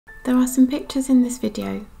There are some pictures in this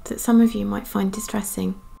video that some of you might find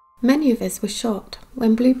distressing. Many of us were shocked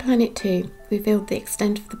when Blue Planet 2 revealed the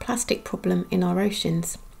extent of the plastic problem in our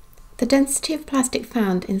oceans. The density of plastic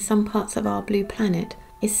found in some parts of our blue planet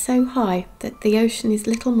is so high that the ocean is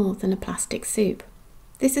little more than a plastic soup.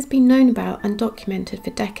 This has been known about and documented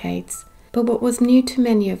for decades, but what was new to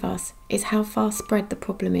many of us is how far spread the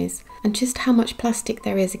problem is and just how much plastic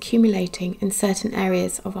there is accumulating in certain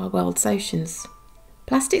areas of our world's oceans.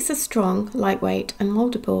 Plastics are strong, lightweight and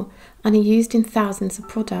mouldable and are used in thousands of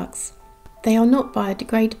products. They are not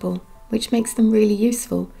biodegradable, which makes them really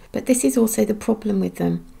useful, but this is also the problem with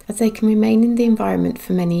them, as they can remain in the environment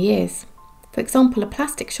for many years. For example, a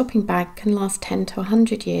plastic shopping bag can last 10 to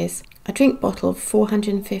 100 years, a drink bottle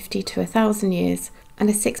 450 to 1,000 years, and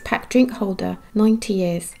a 6-pack drink holder 90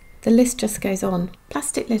 years. The list just goes on.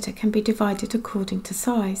 Plastic litter can be divided according to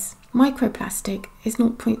size. Microplastic is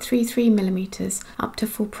 0.33mm up to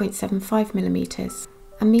 4.75mm,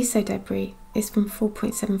 and meso debris is from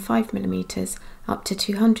 4.75mm up to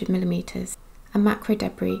 200mm, and macro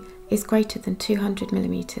debris is greater than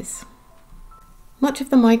 200mm. Much of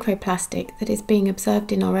the microplastic that is being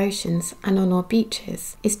observed in our oceans and on our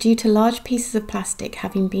beaches is due to large pieces of plastic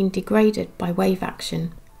having been degraded by wave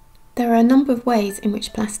action. There are a number of ways in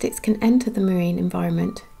which plastics can enter the marine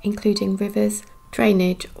environment, including rivers,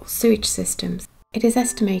 drainage or sewage systems. It is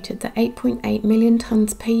estimated that 8.8 million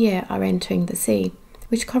tonnes per year are entering the sea,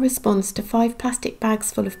 which corresponds to 5 plastic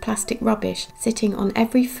bags full of plastic rubbish sitting on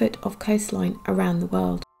every foot of coastline around the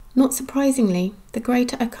world. Not surprisingly, the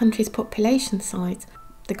greater a country's population size,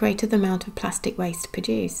 the greater the amount of plastic waste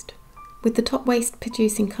produced, with the top waste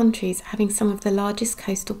producing countries having some of the largest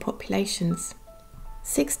coastal populations.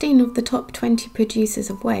 16 of the top 20 producers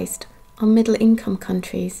of waste are middle-income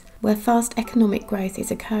countries where fast economic growth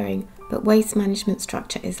is occurring but waste management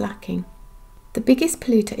structure is lacking. The biggest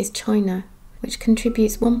polluter is China, which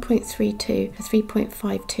contributes 1.32 to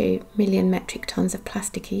 3.52 million metric tonnes of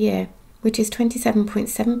plastic a year, which is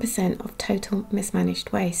 27.7% of total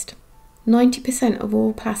mismanaged waste. 90% of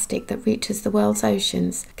all plastic that reaches the world's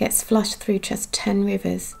oceans gets flushed through just 10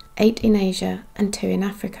 rivers, 8 in Asia and 2 in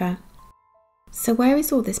Africa. So where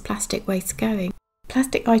is all this plastic waste going?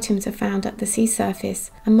 Plastic items are found at the sea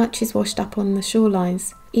surface and much is washed up on the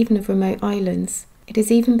shorelines, even of remote islands. It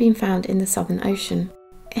has even been found in the Southern Ocean.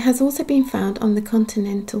 It has also been found on the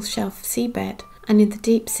continental shelf seabed and in the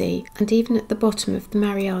deep sea and even at the bottom of the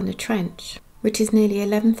Mariana Trench, which is nearly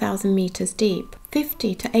 11,000 metres deep.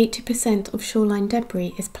 50 to 80% of shoreline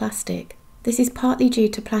debris is plastic. This is partly due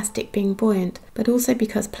to plastic being buoyant, but also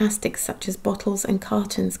because plastics such as bottles and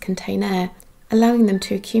cartons contain air, allowing them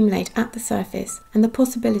to accumulate at the surface and the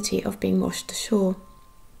possibility of being washed ashore.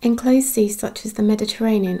 Enclosed seas such as the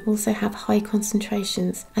Mediterranean also have high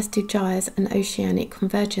concentrations, as do gyres and oceanic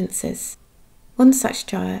convergences. One such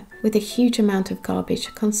gyre, with a huge amount of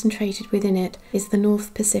garbage concentrated within it, is the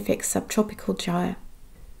North Pacific Subtropical Gyre.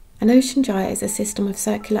 An ocean gyre is a system of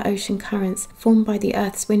circular ocean currents formed by the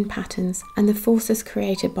Earth's wind patterns and the forces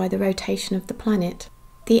created by the rotation of the planet.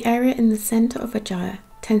 The area in the centre of a gyre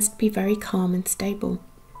tends to be very calm and stable.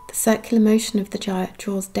 The circular motion of the gyre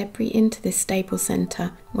draws debris into this stable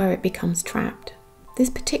centre, where it becomes trapped. This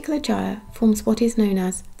particular gyre forms what is known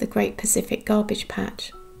as the Great Pacific Garbage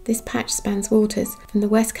Patch. This patch spans waters from the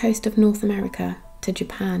west coast of North America to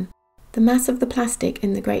Japan. The mass of the plastic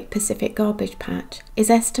in the Great Pacific Garbage Patch is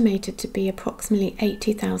estimated to be approximately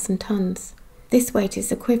 80,000 tonnes. This weight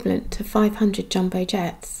is equivalent to 500 jumbo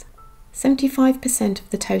jets. 75% of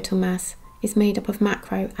the total mass is made up of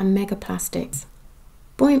macro and megaplastics.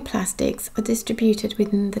 Buoyant plastics are distributed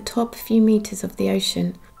within the top few metres of the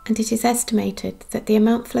ocean, and it is estimated that the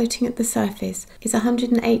amount floating at the surface is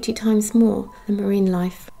 180 times more than marine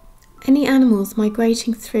life. Any animals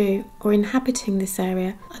migrating through or inhabiting this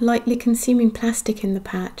area are likely consuming plastic in the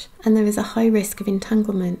patch, and there is a high risk of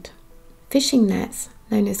entanglement. Fishing nets,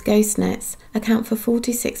 known as ghost nets, account for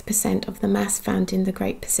 46% of the mass found in the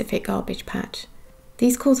Great Pacific Garbage Patch.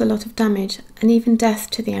 These cause a lot of damage and even death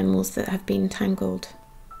to the animals that have been tangled.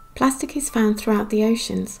 Plastic is found throughout the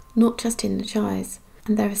oceans, not just in the gyres,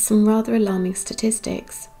 and there are some rather alarming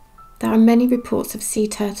statistics. There are many reports of sea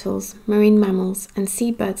turtles, marine mammals and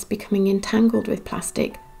seabirds becoming entangled with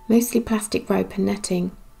plastic, mostly plastic rope and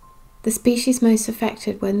netting. The species most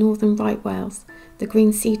affected were northern right whales, the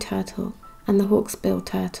green sea turtle and the hawksbill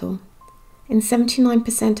turtle. In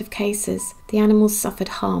 79% of cases, the animals suffered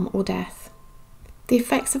harm or death. The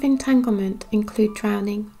effects of entanglement include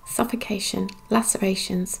drowning, suffocation,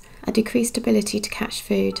 lacerations, a decreased ability to catch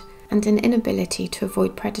food, and an inability to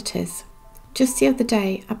avoid predators. Just the other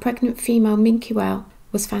day, a pregnant female minke whale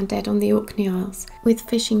was found dead on the Orkney Isles, with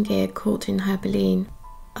fishing gear caught in her baleen.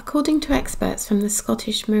 According to experts from the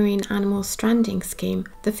Scottish Marine Animal Stranding Scheme,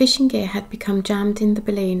 the fishing gear had become jammed in the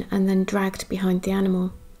baleen and then dragged behind the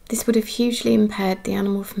animal. This would have hugely impaired the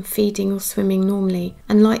animal from feeding or swimming normally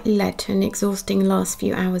and likely led to an exhausting last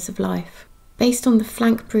few hours of life. Based on the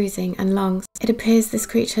flank bruising and lungs, it appears this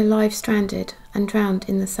creature live stranded and drowned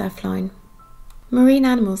in the surfline. Marine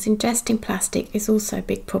animals ingesting plastic is also a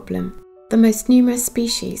big problem. The most numerous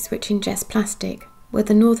species which ingest plastic were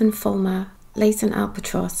the northern fulmar, Laysan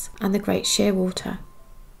albatross and the great shearwater.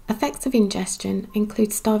 Effects of ingestion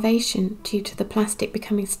include starvation due to the plastic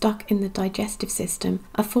becoming stuck in the digestive system,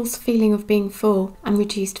 a false feeling of being full, and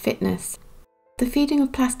reduced fitness. The feeding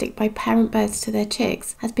of plastic by parent birds to their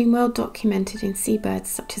chicks has been well documented in seabirds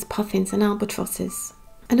such as puffins and albatrosses.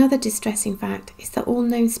 Another distressing fact is that all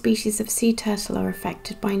known species of sea turtle are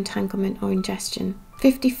affected by entanglement or ingestion.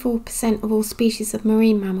 54% of all species of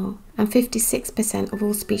marine mammal and 56% of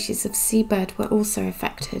all species of seabird were also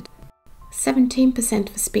affected. 17%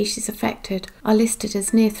 of the species affected are listed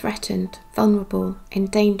as near threatened, vulnerable,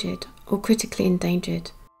 endangered, or critically endangered.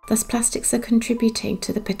 Thus, plastics are contributing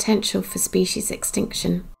to the potential for species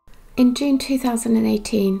extinction. In June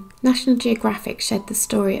 2018, National Geographic shared the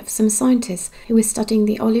story of some scientists who were studying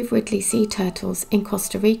the olive ridley sea turtles in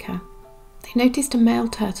Costa Rica. They noticed a male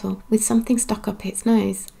turtle with something stuck up its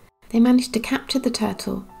nose. They managed to capture the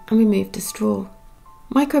turtle and remove the straw.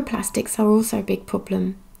 Microplastics are also a big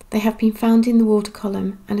problem. They have been found in the water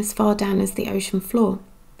column and as far down as the ocean floor.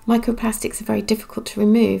 Microplastics are very difficult to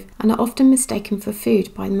remove and are often mistaken for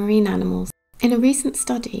food by marine animals. In a recent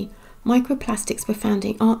study, microplastics were found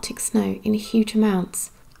in Arctic snow in huge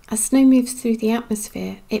amounts. As snow moves through the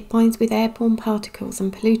atmosphere, it binds with airborne particles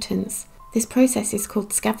and pollutants. This process is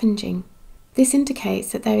called scavenging. This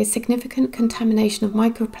indicates that there is significant contamination of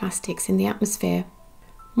microplastics in the atmosphere.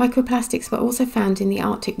 Microplastics were also found in the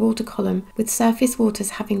Arctic water column, with surface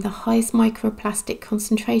waters having the highest microplastic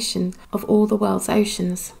concentration of all the world's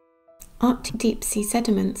oceans. Arctic deep sea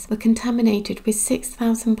sediments were contaminated with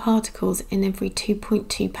 6,000 particles in every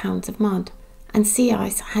 2.2 pounds of mud, and sea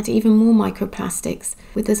ice had even more microplastics,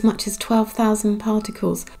 with as much as 12,000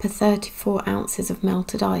 particles per 34 ounces of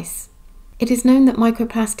melted ice. It is known that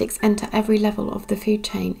microplastics enter every level of the food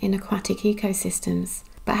chain in aquatic ecosystems,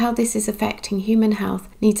 but how this is affecting human health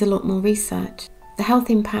needs a lot more research. The health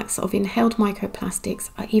impacts of inhaled microplastics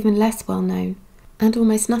are even less well known, and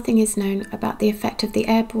almost nothing is known about the effect of the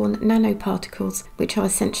airborne nanoparticles, which are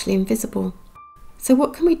essentially invisible. So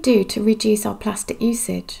what can we do to reduce our plastic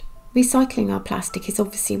usage? Recycling our plastic is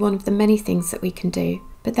obviously one of the many things that we can do.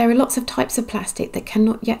 But there are lots of types of plastic that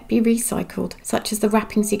cannot yet be recycled, such as the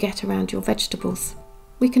wrappings you get around your vegetables.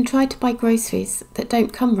 We can try to buy groceries that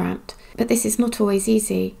don't come wrapped, but this is not always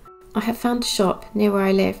easy. I have found a shop near where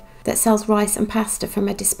I live that sells rice and pasta from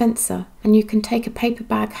a dispenser, and you can take a paper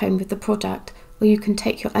bag home with the product, or you can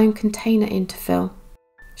take your own container in to fill.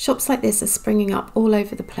 Shops like this are springing up all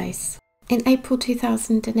over the place. In April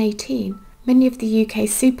 2018, many of the UK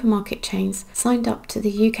supermarket chains signed up to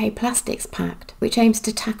the UK Plastics Pact, which aims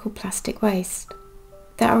to tackle plastic waste.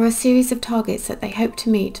 There are a series of targets that they hope to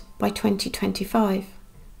meet by 2025.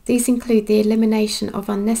 These include the elimination of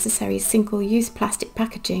unnecessary single-use plastic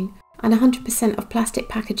packaging and 100% of plastic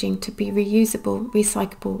packaging to be reusable,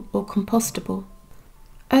 recyclable or compostable.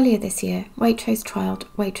 Earlier this year, Waitrose trialled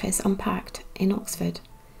Waitrose Unpacked in Oxford.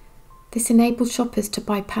 This enabled shoppers to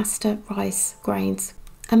buy pasta, rice, grains,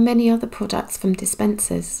 and many other products from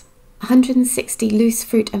dispensers. 160 loose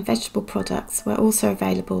fruit and vegetable products were also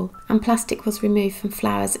available, and plastic was removed from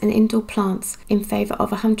flowers and indoor plants in favour of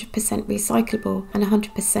 100% recyclable and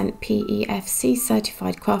 100% PEFC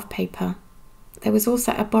certified craft paper. There was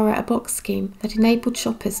also a borrow a box scheme that enabled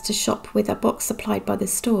shoppers to shop with a box supplied by the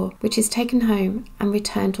store, which is taken home and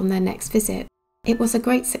returned on their next visit. It was a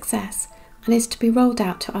great success and is to be rolled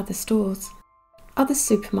out to other stores. Other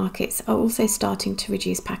supermarkets are also starting to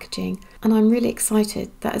reduce packaging, and I'm really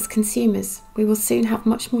excited that as consumers we will soon have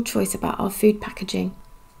much more choice about our food packaging.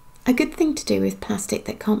 A good thing to do with plastic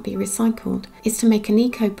that can't be recycled is to make an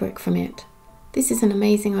eco-brick from it. This is an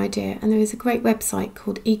amazing idea, and there is a great website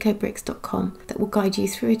called ecobricks.com that will guide you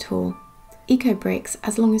through it all. Eco-bricks,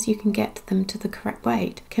 as long as you can get them to the correct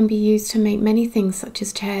weight, can be used to make many things such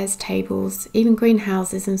as chairs, tables, even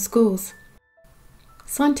greenhouses and schools.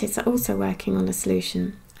 Scientists are also working on a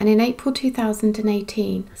solution, and in April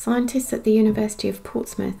 2018, scientists at the University of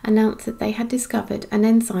Portsmouth announced that they had discovered an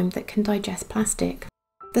enzyme that can digest plastic.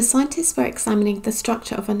 The scientists were examining the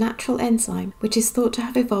structure of a natural enzyme which is thought to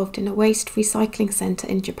have evolved in a waste recycling centre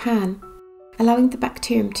in Japan, allowing the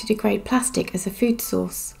bacterium to degrade plastic as a food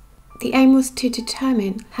source. The aim was to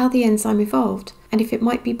determine how the enzyme evolved and if it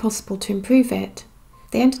might be possible to improve it.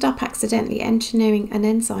 They ended up accidentally engineering an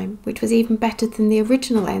enzyme which was even better than the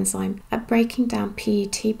original enzyme at breaking down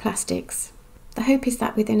PET plastics. The hope is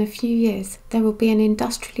that within a few years there will be an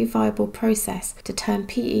industrially viable process to turn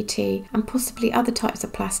PET and possibly other types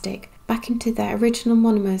of plastic back into their original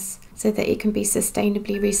monomers so that it can be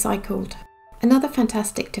sustainably recycled. Another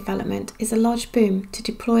fantastic development is a large boom to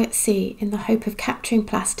deploy at sea in the hope of capturing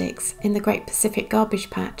plastics in the Great Pacific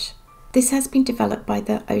Garbage Patch. This has been developed by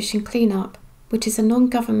the Ocean Cleanup, which is a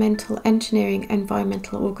non-governmental engineering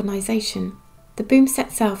environmental organisation. The boom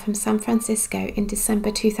set sail from San Francisco in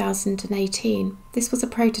December 2018. This was a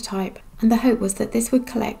prototype, and the hope was that this would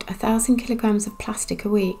collect 1,000 kilograms of plastic a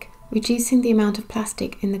week, reducing the amount of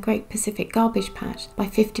plastic in the Great Pacific Garbage Patch by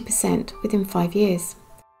 50% within 5 years.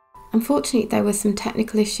 Unfortunately, there were some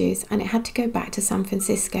technical issues and it had to go back to San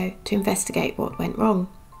Francisco to investigate what went wrong.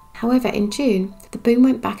 However, in June, the boom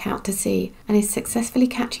went back out to sea and is successfully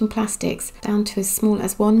catching plastics down to as small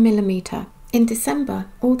as 1 millimetre. In December,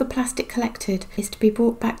 all the plastic collected is to be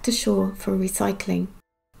brought back to shore for recycling.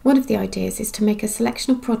 One of the ideas is to make a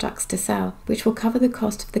selection of products to sell, which will cover the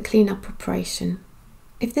cost of the cleanup operation.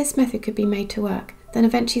 If this method could be made to work, then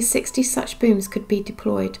eventually 60 such booms could be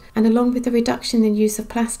deployed, and along with the reduction in use of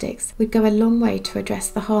plastics, would go a long way to address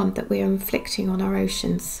the harm that we are inflicting on our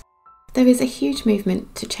oceans. There is a huge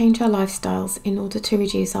movement to change our lifestyles in order to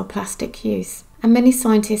reduce our plastic use, and many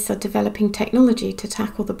scientists are developing technology to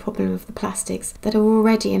tackle the problem of the plastics that are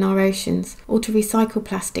already in our oceans, or to recycle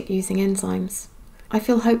plastic using enzymes. I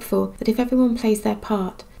feel hopeful that if everyone plays their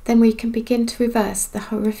part, then we can begin to reverse the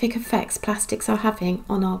horrific effects plastics are having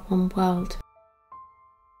on our one world.